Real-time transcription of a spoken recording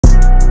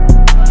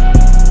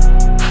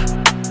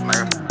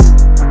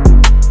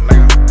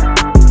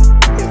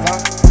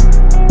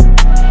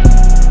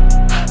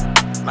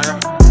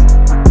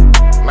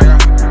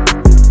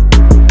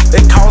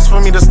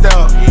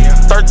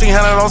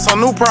on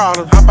some new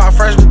Prada. Hop out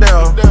fresh to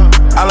death.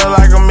 I look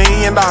like $1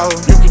 million.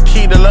 You can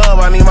keep the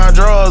love, I need my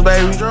drugs,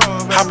 baby.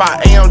 Hop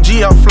out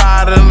AMG, I'm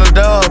flyer than the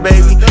dub,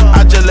 baby.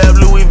 I just left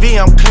Louis V,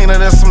 I'm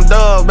cleaner than some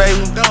dub,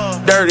 baby.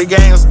 Dirty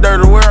games,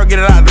 dirty world, get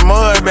it out the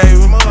mud,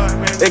 baby.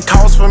 It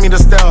costs for me to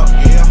step.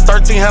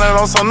 1300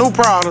 on some new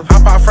Prada.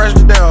 Hop out fresh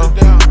to death.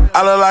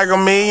 I look like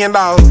 $1 million.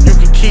 You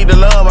can keep the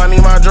love, I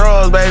need my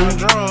drugs, baby.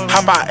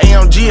 Hop out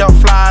AMG, I'm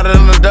flyer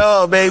than the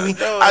dub, baby.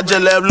 I just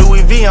left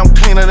Louis V, I'm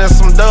cleaner than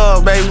some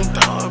dub, baby.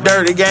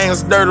 Dirty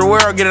games, dirty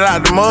world, get it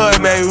out the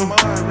mud, baby.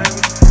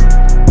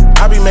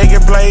 I be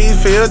making plays,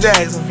 Phil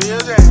Jackson.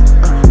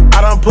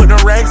 I done put them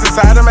racks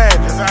inside the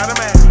mattress.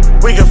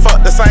 We can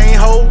fuck the same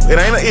hoe, it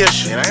ain't an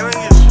issue.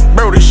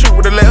 Brody shoot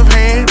with the left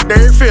hand,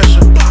 Derek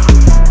Fisher.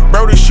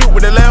 Brody shoot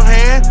with the left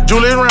hand,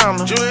 Julian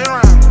Randle.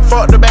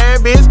 Fuck the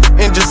bad bitch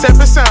and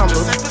Giuseppe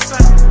Sanders.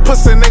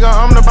 Pussy nigga,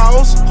 I'm the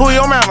boss, who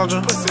your manager?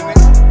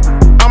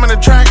 I'm in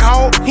the track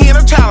hole, he in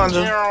a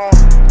challenger.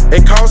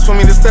 It costs for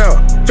me to step,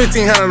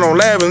 1500 on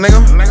Lavish, nigga.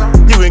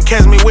 You can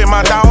catch me with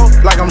my dog,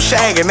 like I'm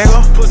shagging,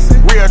 nigga.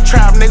 Real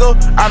trap, nigga,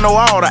 I know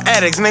all the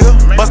addicts, nigga.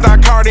 Bust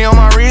out Cardi on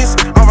my wrist,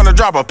 I'm finna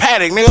drop a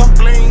paddock, nigga.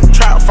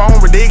 Trap phone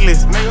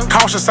ridiculous,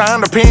 caution sign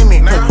the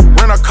penny.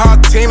 Rent a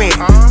car tinted,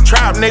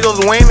 trap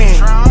niggas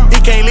winning. He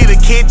can't leave the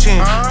kitchen,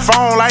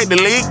 phone like the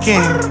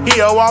leaking.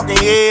 He a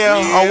walking,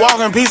 a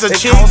walking piece of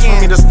chicken. It costs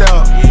for me to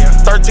step,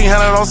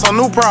 1300 on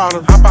some new Prada.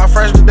 Hop out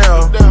fresh to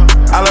death.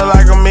 I look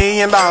like $1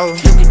 million.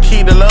 You can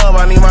keep the love,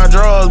 I need my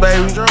drugs,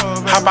 baby.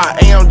 Hop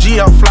out AMG,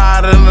 I'm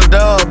flyer than the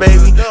dub,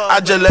 baby. I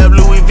just left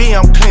Louis V,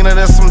 I'm cleaner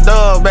than some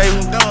dub,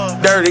 baby.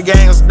 Dirty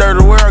games, dirty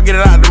world, get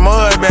it out the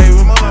mud, baby.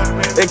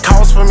 It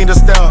costs for me to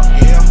step,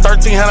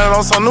 1300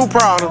 on some new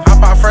Prada.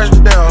 Hop out fresh to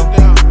death.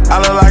 I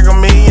look like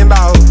 $1 million.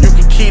 You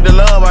can keep the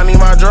love, I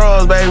need my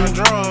drugs, baby.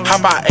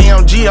 Hop out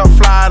AMG, I'm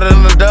flyer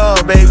than the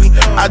dub, baby.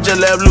 I just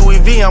left Louis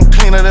V, I'm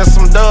cleaner than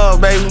some dub,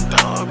 baby.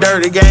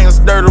 Dirty games,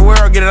 dirty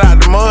world, get it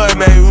out the mud,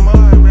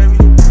 baby.